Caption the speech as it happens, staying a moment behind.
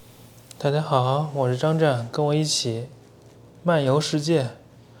大家好，我是张震，跟我一起漫游世界。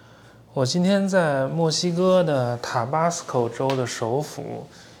我今天在墨西哥的塔巴斯科州的首府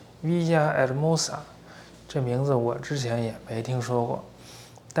Villahermosa， 这名字我之前也没听说过，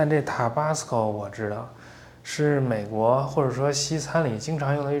但这塔巴斯科我知道，是美国或者说西餐里经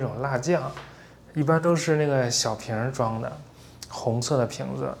常用的一种辣酱，一般都是那个小瓶装的，红色的瓶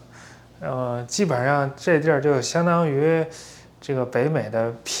子。基本上这地儿就相当于这个北美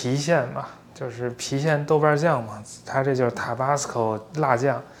的郫县嘛，就是郫县豆瓣酱嘛，它这就是塔巴斯科辣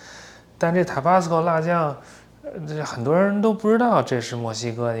酱。但这塔巴斯科辣酱，很多人都不知道这是墨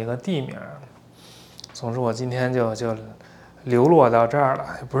西哥的一个地名。总之，我今天就流落到这儿了，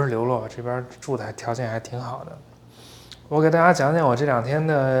也不是流落，这边住的条件还挺好的。我给大家讲讲我这2天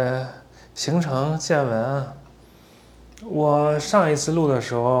的行程见闻。我上一次录的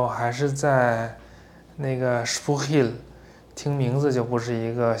时候还是在那个 Spujil， 听名字就不是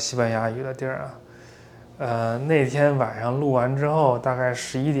一个西班牙语的地儿啊。那天晚上录完之后大概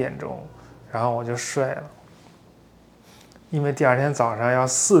11点钟，然后我就睡了，因为第2天早上要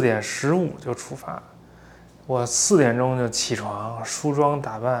4点15就出发。我4点钟就起床，梳妆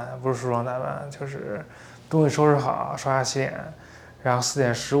打扮，不是梳妆打扮，就是东西收拾好，刷牙洗脸，然后4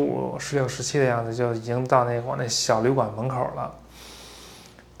点15、16、17的样子就已经到我那小旅馆门口了。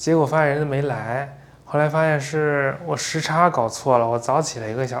结果发现人家没来，后来发现是我时差搞错了，我早起了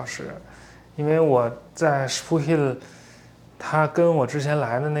1个小时，因为我在 Spujil， 它跟我之前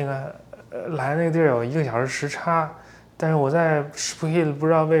来的那个地儿有1个小时时差。但是我在 Spujil 不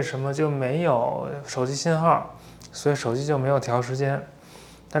知道为什么就没有手机信号，所以手机就没有调时间。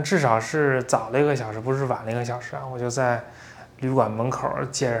但至少是早了1个小时，不是晚了1个小时啊！我就在旅馆门口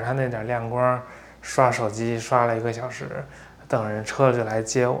借着它那点亮光刷手机，刷了1个小时，等人车就来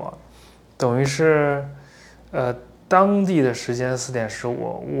接我。等于是，当地的时间4点15，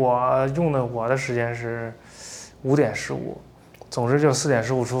我用的我的时间是5点15。总之就4点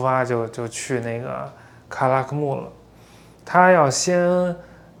15出发，就去那个卡拉克木了。他要先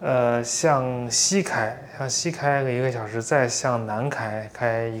向西开个1个小时，再向南开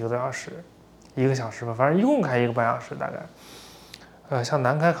1个多小时，1个小时吧，反正一共开1个半小时大概。向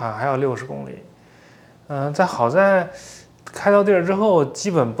南开好像还有60公里。好在开到地儿之后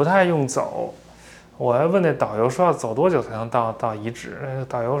基本不太用走。我还问那导游说要走多久才能到遗址，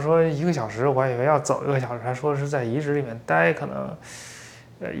导游说1个小时，我还以为要走1个小时，他说是在遗址里面待可能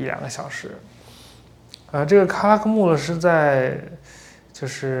1-2个小时。这个喀拉克木了是在就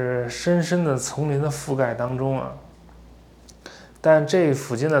是深深的丛林的覆盖当中啊，但这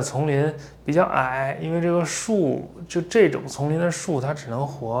附近的丛林比较矮，因为这个树就这种丛林的树它只能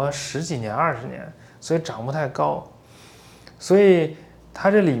活10几年20年，所以长不太高，所以它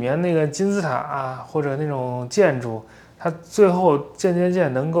这里面那个金字塔啊或者那种建筑，它最后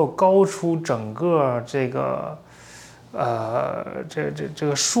渐能够高出整个这个这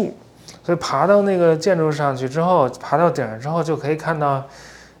个树。所以爬到那个建筑上去之后，爬到顶之后就可以看到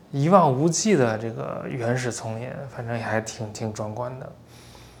一望无际的这个原始丛林，反正也还挺壮观的。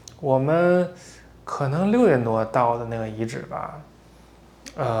我们可能6点多到的那个遗址吧，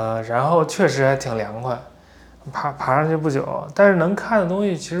然后确实还挺凉快，爬上去不久，但是能看的东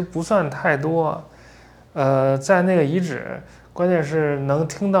西其实不算太多。在那个遗址，关键是能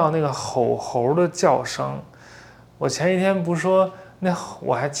听到那个猴的叫声。我前一天不是说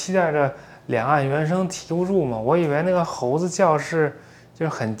我还期待着两岸原声啼不住嘛，我以为那个猴子叫就是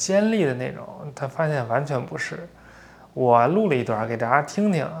很尖利的那种，他发现完全不是。我录了一段给大家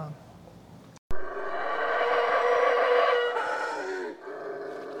听听啊。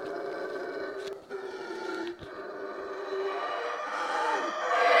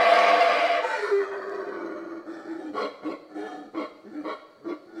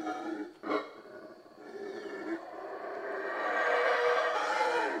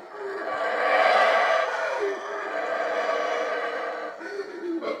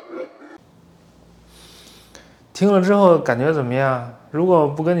听了之后感觉怎么样？如果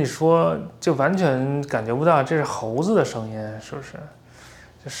不跟你说，就完全感觉不到这是猴子的声音，是不是？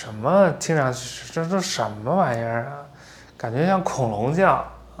这什么听上去这什么玩意儿啊？感觉像恐龙叫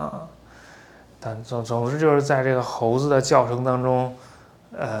啊！但总之就是在这个猴子的叫声当中，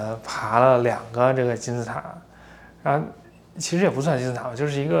爬了2个这个金字塔，然后其实也不算金字塔，就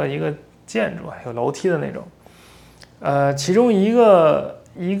是一个建筑，有楼梯的那种。其中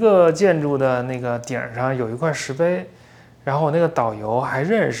一个建筑的那个顶上有一块石碑，然后我那个导游还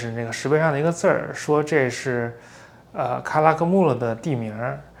认识那个石碑上的一个字儿，说这是喀拉克木勒的地名，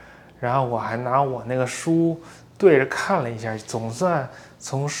然后我还拿我那个书对着看了一下，总算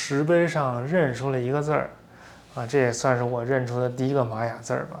从石碑上认出了一个字儿，这也算是我认出的第1个玛雅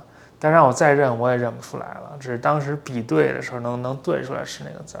字儿吧。但让我再认我也认不出来了，只是当时比对的时候能对出来是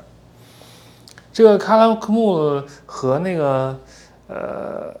那个字儿。这个喀拉克木和那个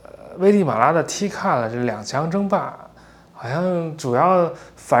危地马拉的提卡了这两强争霸，好像主要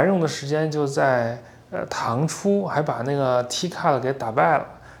繁荣的时间就在唐初，还把那个提卡了给打败了，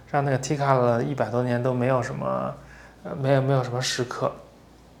让那个提卡了100多年都没有什么没有什么时刻。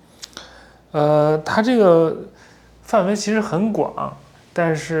它这个范围其实很广，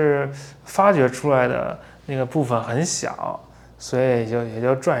但是发掘出来的那个部分很小，所以也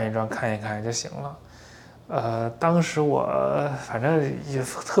就转一转看一看就行了。当时我反正也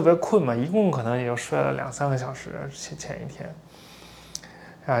特别困嘛，一共可能也就睡了2-3个小时前一天，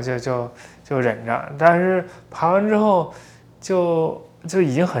然后就忍着，但是爬完之后就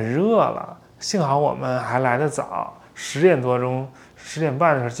已经很热了，幸好我们还来得早，10点多钟10点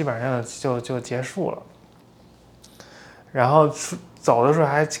半的时候基本上就结束了。然后走的时候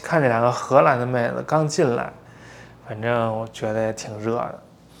还看见2个荷兰的妹子刚进来，反正我觉得也挺热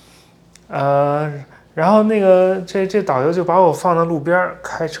的。然后那个这导游就把我放到路边，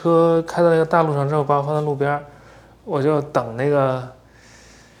开车开到那个大路上之后把我放到路边，我就等那个，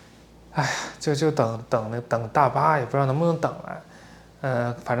哎呀，就等大巴，也不知道能不能等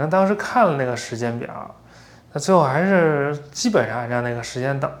来。反正当时看了那个时间表，那最后还是基本上按照那个时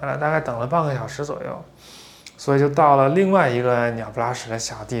间等下来，大概等了半个小时左右，所以就到了另外一个鸟不拉屎的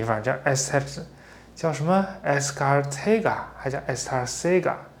小地方，叫什么 Escartega 还叫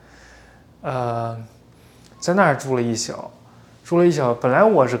Estarcega，在那儿住了一宿。本来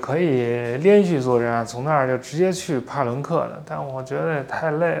我是可以连续坐站，从那儿就直接去帕伦克的，但我觉得也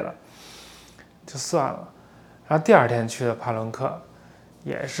太累了，就算了。然后第2天去的帕伦克，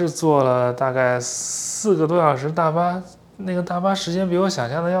也是坐了大概4个多小时大巴，那个大巴时间比我想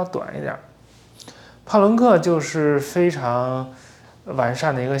象的要短一点。帕伦克就是非常完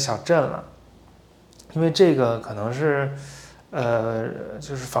善的一个小镇了，因为这个可能是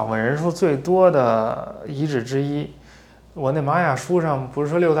就是访问人数最多的遗址之一。我那玛雅书上不是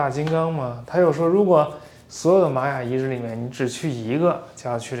说6大金刚吗？他又说，如果所有的玛雅遗址里面你只去一个，就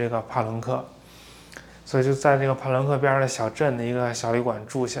要去这个帕伦克。所以就在那个帕伦克边的小镇的一个小旅馆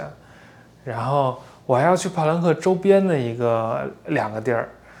住下，然后我还要去帕伦克周边的2个地儿，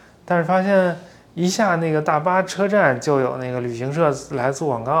但是发现一下那个大巴车站就有那个旅行社来做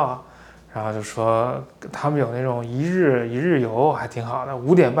广告。然后就说他们有那种一日游，还挺好的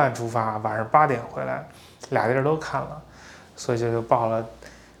，5点半出发，晚上8点回来，2地儿都看了，所以就报了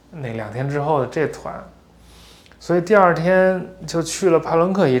那2天之后的这团。所以第2天就去了帕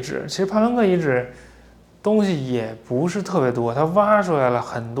伦克遗址。其实帕伦克遗址东西也不是特别多，它挖出来了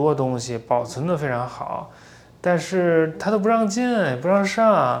很多东西，保存的非常好，但是它都不让进，也不让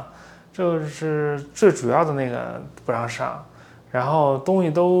上，这是最主要的那个不让上。然后东西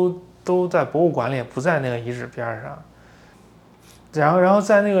都在博物馆里，也不在那个遗址边上。然后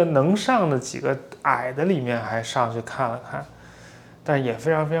在那个能上的几个矮的里面还上去看了看，但也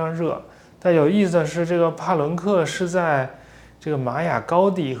非常非常热。但有意思的是，这个帕伦克是在这个玛雅高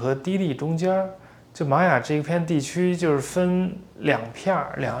地和低地中间。就玛雅这一片地区就是分2片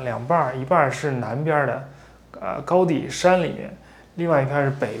两半，一半是南边的高地山里面，另外一片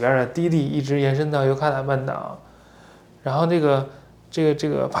是北边的低地，一直延伸到尤卡坦半岛。然后这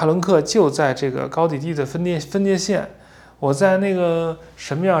个帕伦克就在这个高地低的分界线。我在那个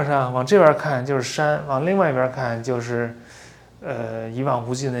神庙上往这边看就是山，往另外一边看就是一望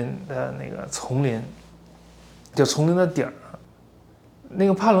无际的那个丛林，就丛林的顶儿。那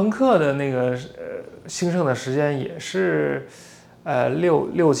个帕伦克的那个兴盛的时间也是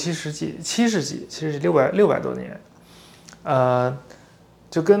7世纪，其实600多年，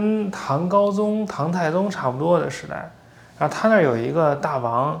就跟唐高宗、唐太宗差不多的时代。然后他那儿有一个大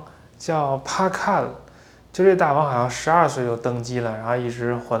王叫帕卡，就这大王好像12岁就登基了，然后一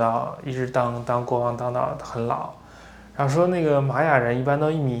直当国王当到很老。然后说那个玛雅人一般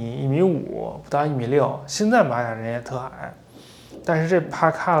都1.5米，不到1.6米，现在玛雅人也特矮。但是这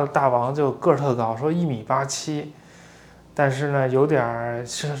帕卡的大王就个儿特高，说1.87米，但是呢有点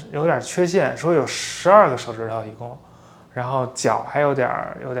缺陷，说有12个手指头一共，然后脚还有点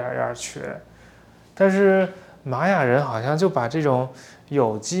缺。但是玛雅人好像就把这种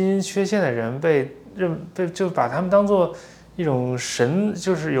有基因缺陷的人就把他们当做一种神，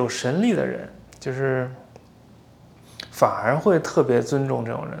就是有神力的人，就是反而会特别尊重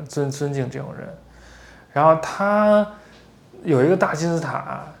这种人，尊敬这种人。然后他有一个大金字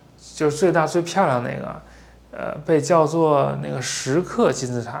塔，就是最大最漂亮那个，被叫做那个石刻金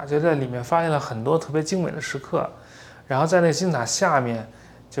字塔，就在里面发现了很多特别精美的石刻。然后在那个金字塔下面，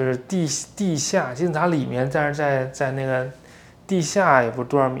就是地下金字塔里面，但是在那个地下也不是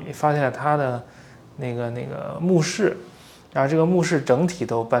多少米，发现了他的那个墓室，然后这个墓室整体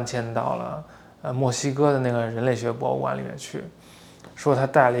都搬迁到了墨西哥的那个人类学博物馆里面去。说他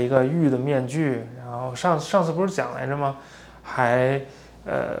戴了一个玉的面具，然后上次不是讲来着吗？还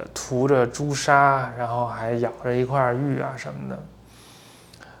涂着朱砂，然后还咬着一块玉啊什么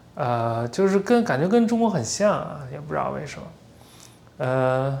的，就是感觉跟中国很像啊，也不知道为什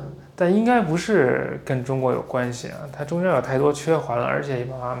么，但应该不是跟中国有关系啊，它中间有太多缺环了，而且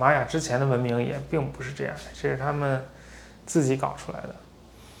玛雅之前的文明也并不是这样，这是他们自己搞出来的。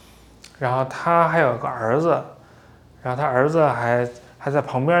然后他还有个儿子，然后他儿子还在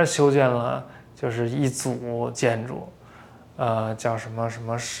旁边修建了，就是一组建筑，叫什么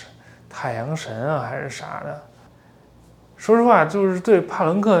太阳神啊还是啥的。说实话，就是对帕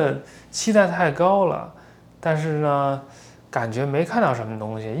伦克期待太高了，但是呢，感觉没看到什么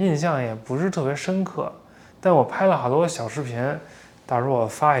东西，印象也不是特别深刻。但我拍了好多小视频，到时候我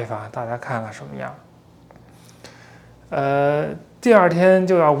发一发，大家看看什么样。第二天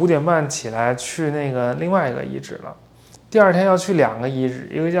就要5点半起来去那个另外一个遗址了。第二天要去2个遗址，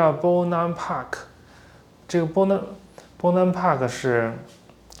一个叫 Bonham Park， 这个 Bonham Park 是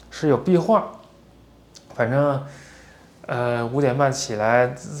有壁画，反正5点半起来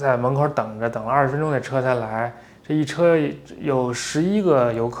在门口等了20分钟那车才来。这一车有11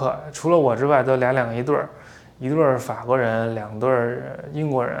个游客，除了我之外都两个一对儿，一对儿法国人，2对儿英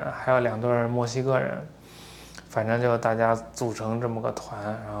国人，还有2对儿墨西哥人。反正就大家组成这么个团，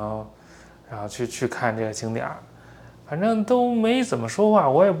然后去看这个景点，反正都没怎么说话，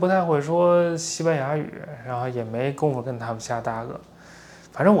我也不太会说西班牙语，然后也没工夫跟他们瞎搭个。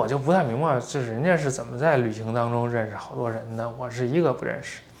反正我就不太明白，就是人家是怎么在旅行当中认识好多人的，我是一个不认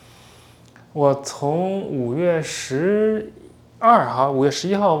识。我从5月12号、5月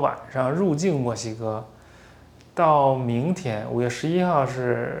11号晚上入境墨西哥，到明天5月11号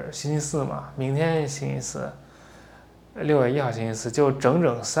是星期四嘛，明天星期四。6月1号星期四，就整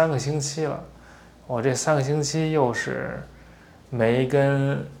整3个星期了。我这3个星期又是没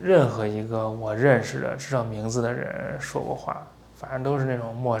跟任何一个我认识的、知道名字的人说过话，反正都是那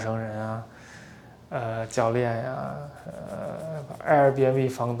种陌生人啊，教练呀、Airbnb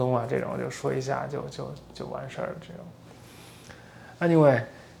房东啊这种，就说一下就完事儿了这种。Anyway，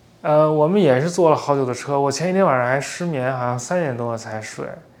我们也是坐了好久的车，我前一天晚上还失眠，好像3点多才睡。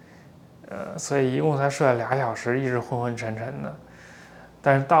所以一共才睡了2小时，一直昏昏沉沉的。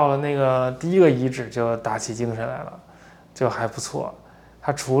但是到了那个第一个遗址就打起精神来了，就还不错。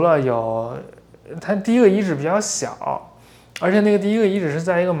它除了它第一个遗址比较小，而且那个第一个遗址是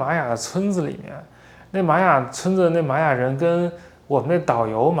在一个玛雅的村子里面。那玛雅村子那玛雅人跟我们那导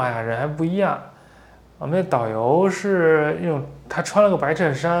游玛雅人还不一样。我们那导游是那种他穿了个白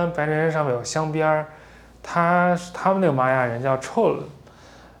衬衫，白衬衫上面有镶边儿。他们那个玛雅人叫 Chol。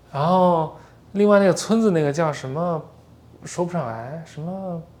然后，另外那个村子那个叫什么，说不上来，什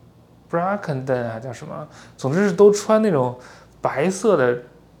么 Brackenden 啊，叫什么？总之是都穿那种白色的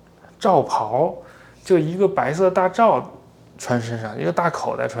罩袍，就一个白色大罩穿身上，一个大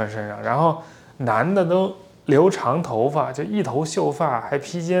口袋穿身上，然后男的都留长头发，就一头秀发，还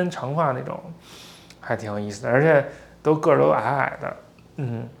披肩长发那种，还挺有意思的，而且个儿都矮矮的，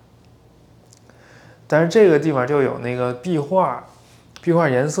但是这个地方就有那个壁画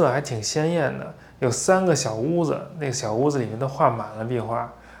颜色还挺鲜艳的，有3个小屋子，那个小屋子里面都画满了壁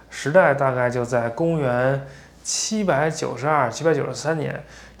画。时代大概就在公元792、793年。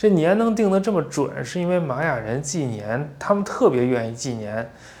这年能定得这么准，是因为玛雅人纪年，他们特别愿意纪年，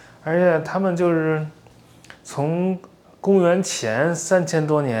而且他们就是从公元前3000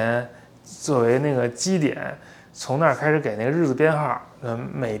多年作为那个基点，从那儿开始给那个日子编号，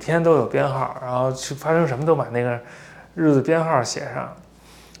每天都有编号，然后去发生什么都把那个日子编号写上，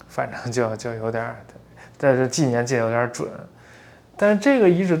反正就有点，在这纪年界有点准。但是这个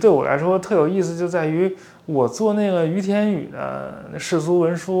遗址对我来说特有意思，就在于我做那个于田宇的世俗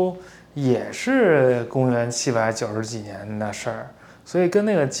文书也是公元790几年的事儿，所以跟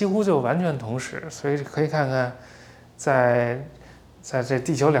那个几乎就完全同时，所以可以看看在这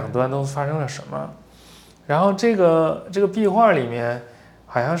地球两端都发生了什么。然后这个壁画里面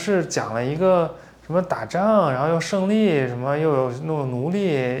好像是讲了一个什么打仗，然后又胜利，什么又有奴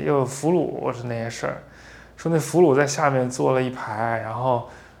隶，又有俘虏，是那些事儿。说那俘虏在下面坐了一排，然后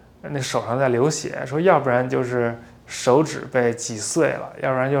那手上在流血，说要不然就是手指被挤碎了，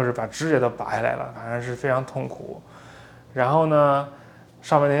要不然就是把指甲都拔下来了，反正是非常痛苦。然后呢，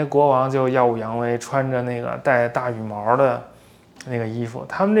上面那些国王就耀武扬威，穿着那个带大羽毛的那个衣服。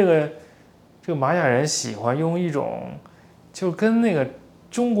他们这个玛雅人喜欢用一种就跟那个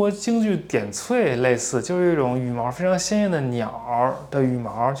中国京剧点翠类似，就是一种羽毛非常鲜艳的鸟的羽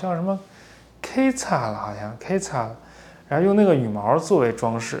毛，叫什么 K 擦了，好像 K 擦了，然后用那个羽毛作为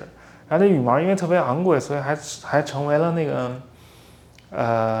装饰，然后那羽毛因为特别昂贵，所以还成为了那个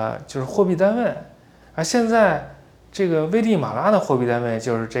就是货币单位。而现在这个危地马拉的货币单位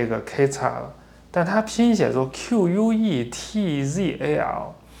就是这个 K 擦了，但它拼音写作 QUETZAL，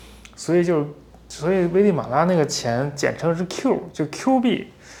 所以危地马拉那个钱简称是 Q， 就 Q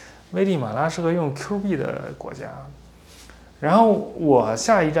币。危地马拉是个用 Q 币的国家。然后我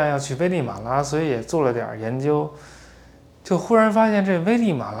下一站要去危地马拉，所以也做了点研究，就忽然发现这危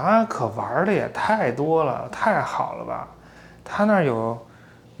地马拉可玩的也太多了，太好了吧？它那儿有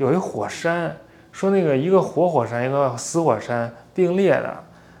一火山，说那个一个活火山一个死火山并列的，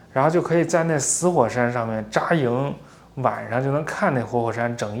然后就可以在那死火山上面扎营，晚上就能看那活火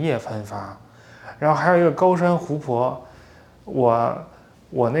山整夜喷发。然后还有一个高山湖泊，我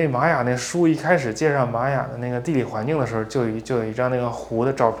那玛雅那书一开始介绍玛雅的那个地理环境的时候，就有一张那个湖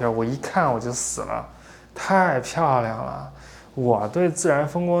的照片，我一看我就死了，太漂亮了。我对自然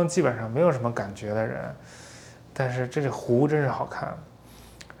风光基本上没有什么感觉的人，但是这湖真是好看。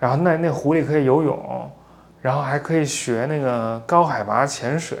然后那湖里可以游泳，然后还可以学那个高海拔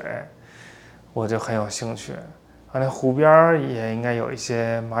潜水，我就很有兴趣。那湖边也应该有一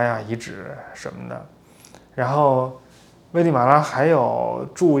些玛雅遗址什么的。然后危地马拉还有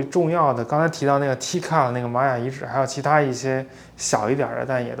重要的，刚才提到那个 Tikal 的那个玛雅遗址，还有其他一些小一点的，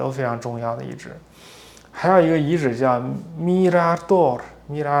但也都非常重要的遗址。还有一个遗址叫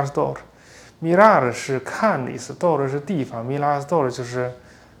Mirador，Mirador 是看的意思 ，Dor 是地方 ，Mirador 就是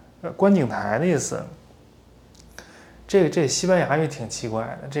观景台的意思。这西班牙语挺奇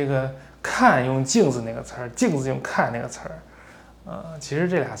怪的，这个看用镜子那个词儿，镜子用看那个词儿，其实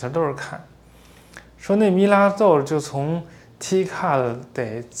这俩词都是看。说那米拉豆就从 Tikal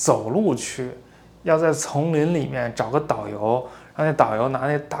得走路去，要在丛林里面找个导游，让那导游拿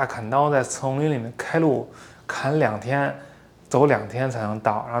那大砍刀在丛林里面开路，砍2天，走2天才能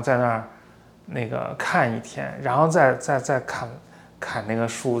到，然后在那儿那个看1天，然后再砍那个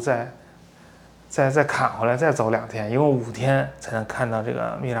树，再砍回来，再走2天，一共5天才能看到这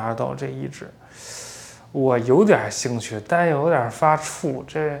个米拉豆这遗址。我有点兴趣，但有点发怵，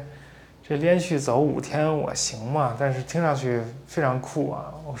这连续走5天我行吗？但是听上去非常酷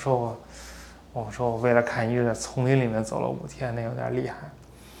啊！我说我为了看遗址在丛林里面走了5天，那有点厉害。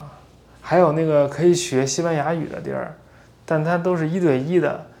还有那个可以学西班牙语的地儿，但它都是1对1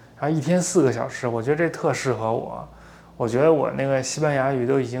的，然后1天4个小时，我觉得这特适合我。我觉得我那个西班牙语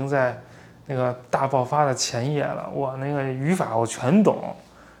都已经在那个大爆发的前夜了，我那个语法我全懂，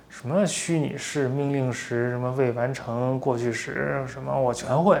什么虚拟式、命令时、什么未完成、过去时，什么我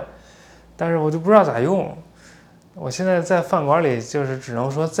全会。但是我就不知道咋用。我现在在饭馆里就是只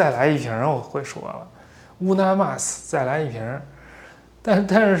能说再来1瓶，我会说了 ，una mas 再来1瓶。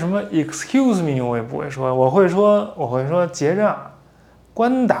但是什么 excuse me 我也不会说，我会说结账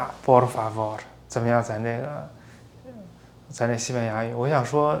 ，guarda por favor， 怎么样？咱这西班牙语，我想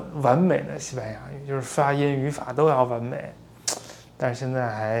说完美的西班牙语，就是发音语法都要完美，但是现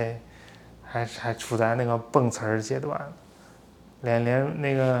在还处在那个蹦词儿阶段，连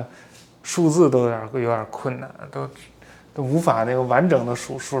那个数字都有点困难，都无法那个完整的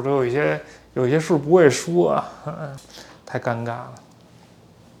数数，都有一些数不会说，太尴尬了。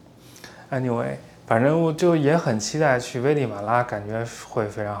Anyway， 反正我就也很期待去危地马拉，感觉会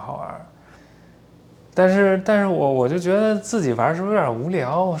非常好玩。但是我就觉得自己玩是不是有点无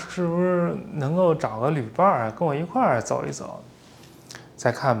聊？是不是能够找个旅伴跟我一块儿走一走？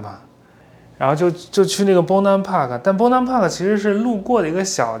再看吧。然后就去那个 Bonham Park， 但 Bonham Park 其实是路过的一个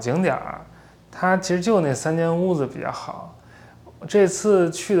小景点，它其实就那3间屋子比较好。这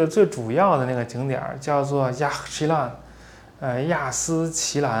次去的最主要的那个景点叫做亚奇兰，亚斯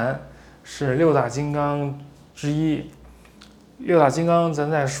奇兰是6大金刚之一。6大金刚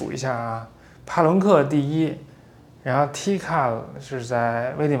咱再数一下啊。帕伦克第1，然后 Tikal 是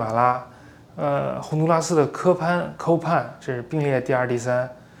在危地马拉，洪都拉斯的科潘这是并列第2、第3，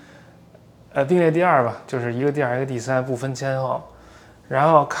并列第2吧，就是一个第2一个第3，不分前后。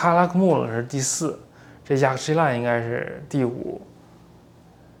然后卡拉克穆勒是第4，这亚克西兰应该是第5。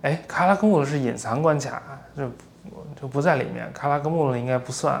卡拉克穆勒是隐藏关卡，就不在里面，卡拉克穆勒应该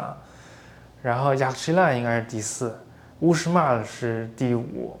不算啊。然后亚克西兰应该是第4，乌什马是第5。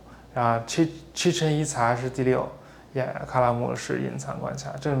然后七尘伊察是第6，卡拉姆是隐藏关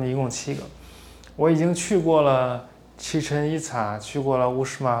卡，这么一共7个。我已经去过了七尘伊察，去过了乌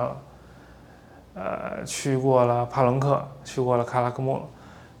什马，去过了帕伦克，去过了卡拉克穆，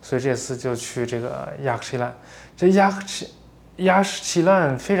所以这次就去这个亚克西兰。这亚亚什奇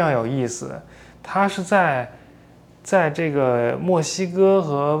兰非常有意思，它是在这个墨西哥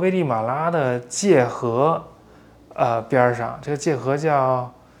和危地马拉的界河边上，这个界河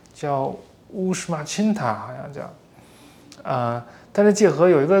叫乌什马钦塔，好像叫但是界河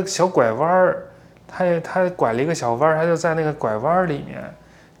有一个小拐弯儿，它拐了一个小弯儿，它就在那个拐弯里面，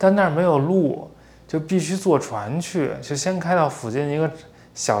但那儿没有路，就必须坐船去，就先开到附近一个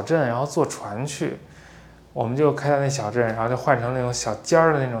小镇，然后坐船去。我们就开到那小镇，然后就换成那种小尖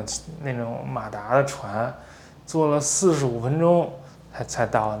儿的那种马达的船，坐了45分钟才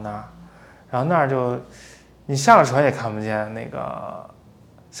到了那儿。然后那儿就你下了船也看不见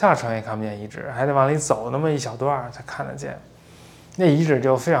遗址，还得往里走那么一小段才看得见。那遗址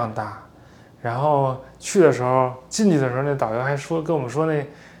就非常大。然后进去的时候，那导游还跟我们说，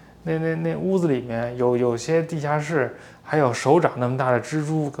那屋子里面有些地下室还有手掌那么大的蜘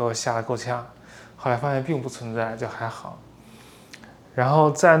蛛，给我吓得够呛。后来发现并不存在，就还好。然后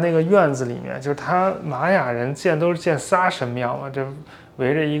在那个院子里面，就是玛雅人都是建仨神庙嘛，这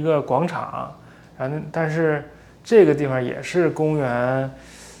围着一个广场。然后但是这个地方也是公元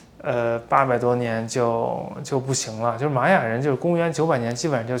800多年就不行了，就是玛雅人就是公元900年基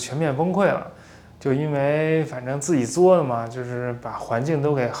本上就全面崩溃了，就因为反正自己作的嘛，就是把环境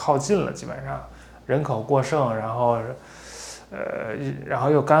都给耗尽了，基本上人口过剩，然后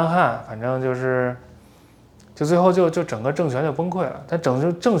又干旱，反正就最后就整个政权就崩溃了。但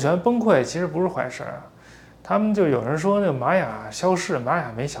政权崩溃其实不是坏事啊，他们就有人说那个玛雅消逝，玛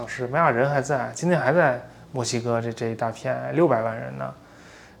雅没消失，玛雅人还在，今天还在墨西哥这一大片600万人呢，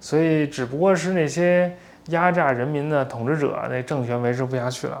所以只不过是那些压榨人民的统治者那政权维持不下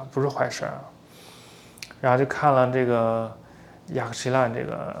去了，不是坏事啊。然后就看了这个亚克西兰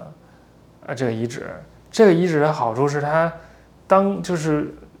这个遗址，这个遗址的好处是它就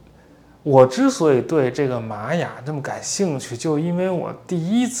是我之所以对这个玛雅这么感兴趣，就因为我第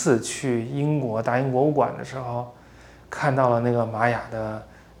一次去英国大英博物馆的时候，看到了那个玛雅的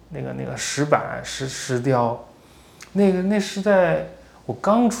那个石板石雕，那是在我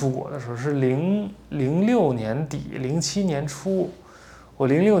刚出国的时候，是06年底07年初，我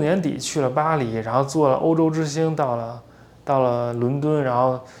06年底去了巴黎，然后坐了欧洲之星到了伦敦，然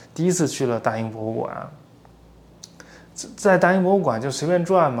后第一次去了大英博物馆。在大英博物馆就随便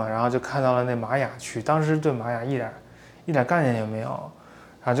转嘛，然后就看到了那玛雅区，当时对玛雅一点概念也没有，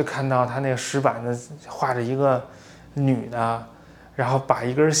然后就看到他那个石板的画着一个女的，然后把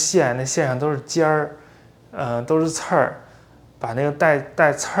一根线，那线上都是尖儿，都是刺儿，把那个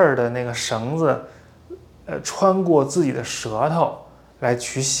带刺儿的那个绳子，穿过自己的舌头来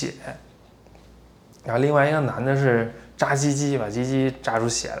取血，然后另外一个男的是扎鸡鸡，把鸡鸡扎出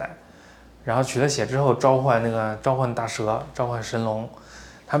血来。然后取了血之后召唤大蛇，召唤神龙，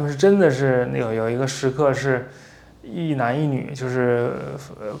他们是真的是有一个时刻是一男一女，就是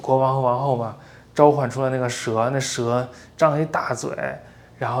国王和王后嘛，召唤出了那个蛇，那蛇张了一大嘴，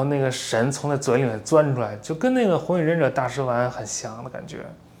然后那个神从那嘴里面钻出来，就跟那个火影忍者大蛇丸很像的感觉。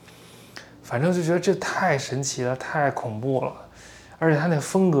反正就觉得这太神奇了，太恐怖了，而且他那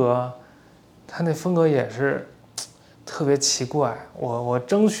风格也是特别奇怪。我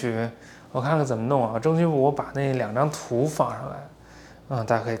争取。我看看怎么弄啊！争取我把那2张图放上来，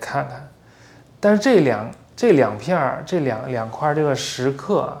大家可以看看。但是这两块这个石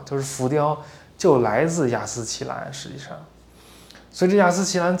刻就是浮雕，就来自亚斯奇兰，实际上，所以这亚斯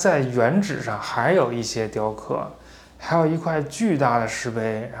奇兰在原址上还有一些雕刻，还有一块巨大的石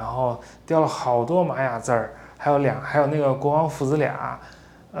碑，然后雕了好多玛雅字儿，还有那个国王父子俩，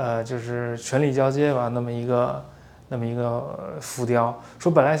就是权力交接吧，那么一个浮雕，说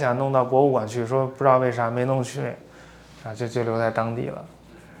本来想弄到博物馆去，说不知道为啥没弄去，就留在当地了。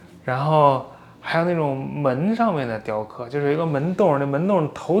然后还有那种门上面的雕刻，就是有一个门洞，那门洞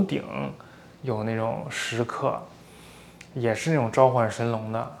头顶有那种石刻，也是那种召唤神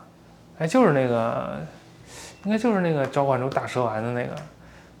龙的，就是那个，应该就是那个召唤出大蛇丸的那个，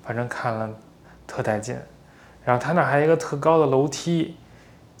反正看了特带劲。然后他那还有一个特高的楼梯。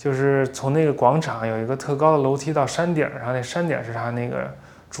就是从那个广场有一个特高的楼梯到山顶上，那山顶是他那个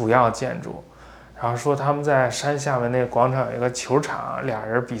主要建筑。然后说他们在山下面那个广场有一个球场，俩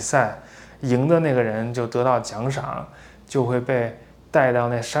人比赛，赢的那个人就得到奖赏，就会被带到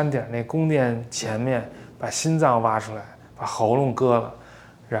那山顶那宫殿前面，把心脏挖出来，把喉咙割了，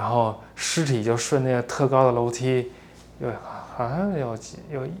然后尸体就顺那个特高的楼梯，好像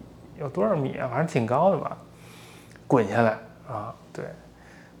有多少米啊，反正挺高的吧，滚下来啊，对。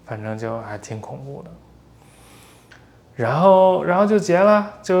反正就还挺恐怖的，然后就结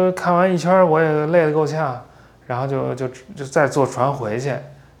了，就看完一圈，我也累得够呛，然后就再坐船回去，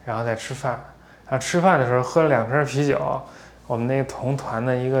然后再吃饭。然后吃饭的时候喝了2瓶啤酒，我们那个同团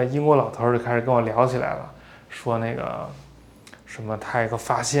的一个英国老头就开始跟我聊起来了，说那个什么他有个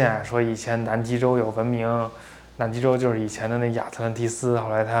发现，说以前南极洲有文明，南极洲就是以前的那亚特兰蒂斯，后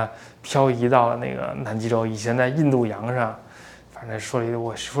来他漂移到了那个南极洲，以前在印度洋上，反正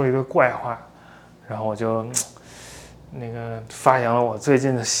我说了一堆怪话，然后我就那个发扬了我最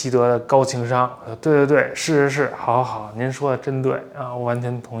近习得的高情商。对，是，好，您说的真对啊，我完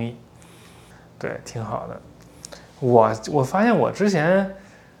全同意。对，挺好的。我发现我之前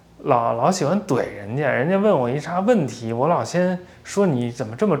老喜欢怼人家，人家问我一啥问题，我老先说你怎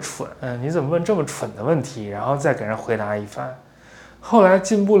么这么蠢，你怎么问这么蠢的问题，然后再给人回答一番。后来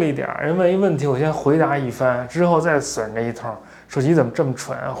进步了一点，人问一问题，我先回答一番，之后再损这一通，说你怎么这么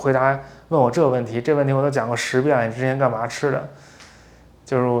蠢，问我这个问题，这问题我都讲过10遍了，你之前干嘛吃的？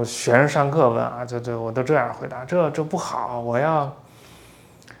就是我学生上课问啊，我都这样回答，这不好，我要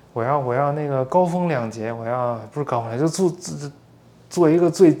那个高风亮节，不是高风亮节，就做一个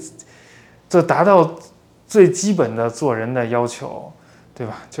就达到最基本的做人的要求，对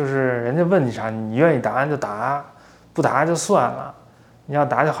吧？就是人家问你啥，你愿意答就答，不答就算了。你要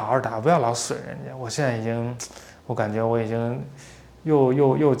答就好好答，不要老损人家。我现在我感觉我已经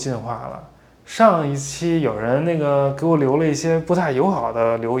又进化了。上一期有人那个给我留了一些不太友好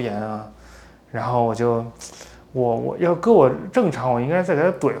的留言啊，然后我要搁我正常，我应该再给他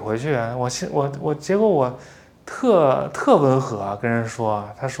怼回去。结果我特温和啊，跟人说，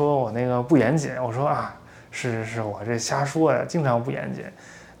他说我那个不严谨，我说啊，是我这瞎说呀，经常不严谨。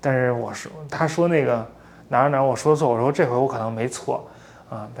但是他说那个哪我说错，我说这回我可能没错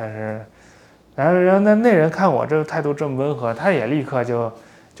啊，然后那人看我这态度这么温和，他也立刻就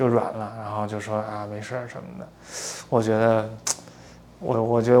软了，然后就说啊没事什么的。我觉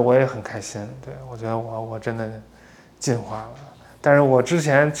得我也很开心，对，我觉得我真的进化了。但是我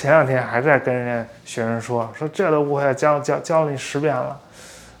前2天还在跟人家学生说这都不会，教了你10遍了，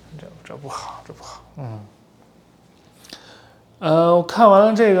这不好。我看完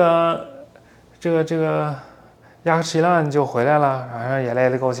了这个亚克奇兰就回来了，晚上也累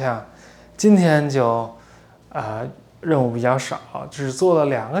得够呛。今天就任务比较少，只坐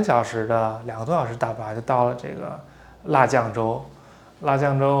了2个多小时大巴就到了这个辣酱州。辣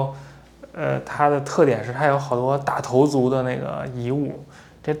酱州它的特点是它有好多大头族的那个遗物。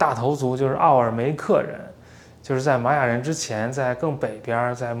这大头族就是奥尔梅克人，就是在玛雅人之前，在更北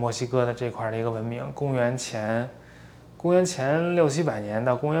边，在墨西哥的这块的一个文明。公元前600-700年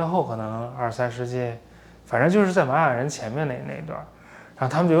到公元后可能20-30世纪，反正就是在玛雅人前面那段。然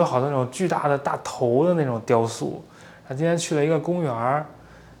后他们就有好多那种巨大的大头的那种雕塑。然后今天去了一个公园，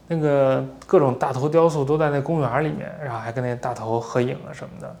那个各种大头雕塑都在那公园里面，然后还跟那大头合影了什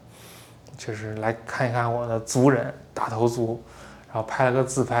么的，就是来看一看我的族人大头族。然后拍了个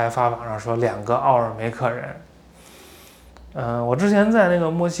自拍发网上说2个奥尔梅克人。我之前在那个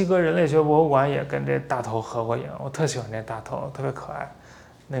墨西哥人类学博物馆也跟这大头合过影，我特喜欢这大头，特别可爱，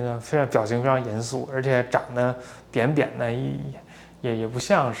那个表情非常严肃，而且长得扁扁的，也不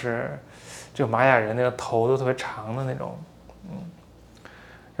像是这个玛雅人那个头都特别长的那种。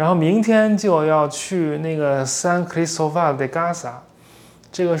然后明天就要去那个 San Cristóbal de Gasa，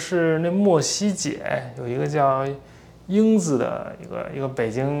 这个是那墨西姐有一个叫英子的一个北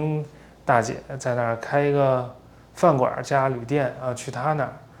京大姐，在那儿开一个饭馆加旅店啊，去她那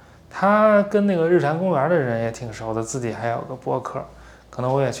儿。她跟那个日坛公园的人也挺熟的，自己还有个播客，可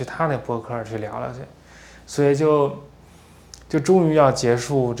能我也去她那播客去聊聊去。所以就终于要结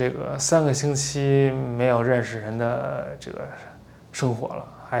束这个3个星期没有认识人的这个生活了，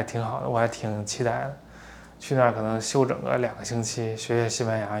还挺好的，我还挺期待的。去那儿可能休整个2个星期，学西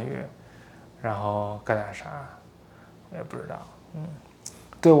班牙语，然后干点啥我也不知道。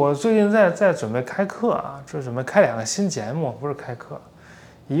对，我最近在准备开课啊，准备开2个新节目，不是开课，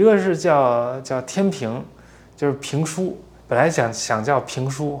一个是叫天评，就是评书，本来想叫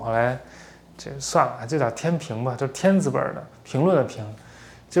评书，后来这算了，就叫天评吧，就是天字辈的评论的评，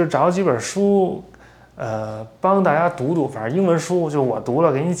就是找几本书，帮大家读，反正英文书，就我读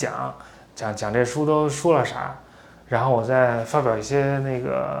了给你讲这书都说了啥，然后我再发表一些那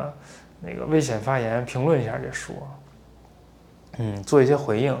个危险发言，评论一下这书。做一些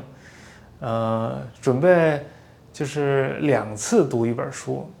回应。准备就是2次读一本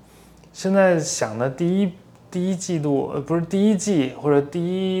书。现在想的第一季度不是第一季或者第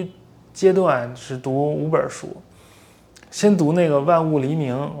一阶段是读5本书。先读那个《万物黎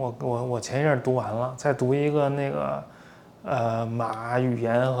明》，我前一阵读完了，再读一个那个马、语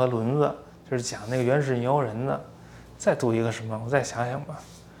言和轮子，就是讲那个原始牛人的。再读一个什么？我再想想吧。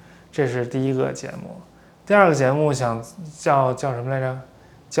这是第1个节目。第2个节目想叫什么来着？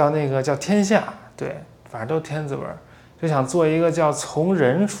叫天下，对，反正都天字辈，就想做一个叫从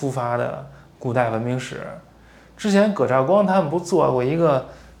人出发的古代文明史。之前葛兆光他们不做过一个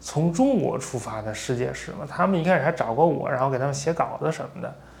从中国出发的世界史吗？他们一开始还找过我，然后给他们写稿子什么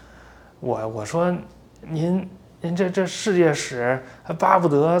的。我说您这世界史还巴不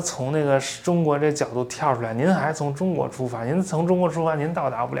得从那个中国这角度跳出来，您还从中国出发，您从中国出发，您到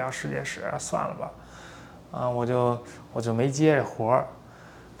达不了世界史，算了吧。啊，我就没接这活儿，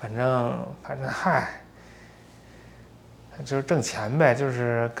反正嗨，就是挣钱呗，就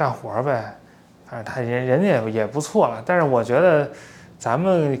是干活呗。反正人家也不错了，但是我觉得咱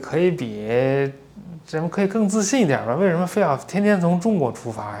们可以更自信一点吧？为什么非要天天从中国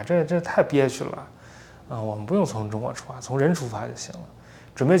出发呀？这太憋屈了。我们不用从中国出发，从人出发就行了。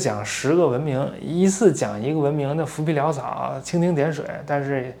准备讲10个文明，一次讲一个文明的浮皮潦草、蜻蜓点水，但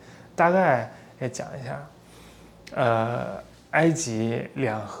是大概也讲一下。埃及、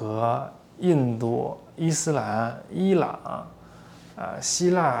两河、印度、伊斯兰、伊朗、希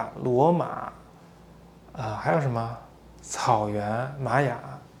腊、罗马。还有什么草原、玛雅，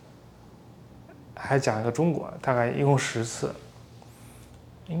还讲一个中国，大概一共10次，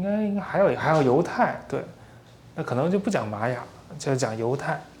应该还有犹太，对，那可能就不讲玛雅，就讲犹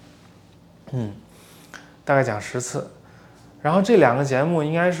太，大概讲10次，然后这2个节目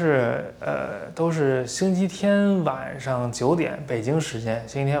应该是都是星期天晚上9点北京时间，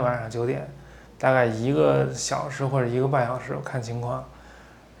星期天晚上9点，大概1个小时或者1个半小时，我看情况，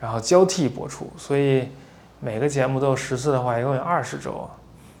然后交替播出，所以每个节目都有10次的话，一共有20周，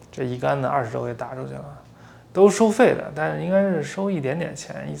这一竿子20周给打出去了，都收费的，但是应该是收一点点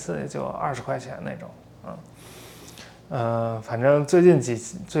钱，一次也就20块钱那种，反正最近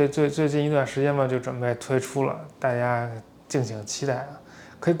一段时间吧，就准备推出了，大家敬请期待啊！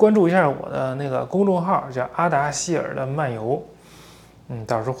可以关注一下我的那个公众号，叫阿达希尔的漫游，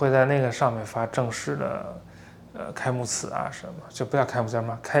到时候会在那个上面发正式的开幕词啊什么，就不叫开幕词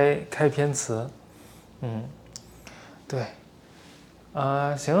嘛，开篇词。对，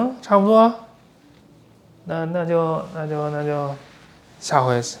行，差不多，那就下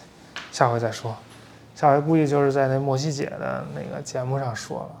回再说，下回估计就是在那莫西姐的那个节目上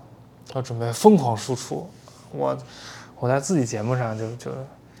说了，我准备疯狂输出，我在自己节目上就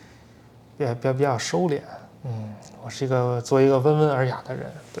比较收敛，我是做一个温文尔雅的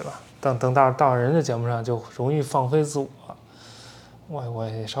人，对吧？等到人的节目上就容易放飞自我，我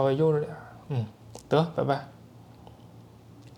也稍微悠着点，得，拜拜。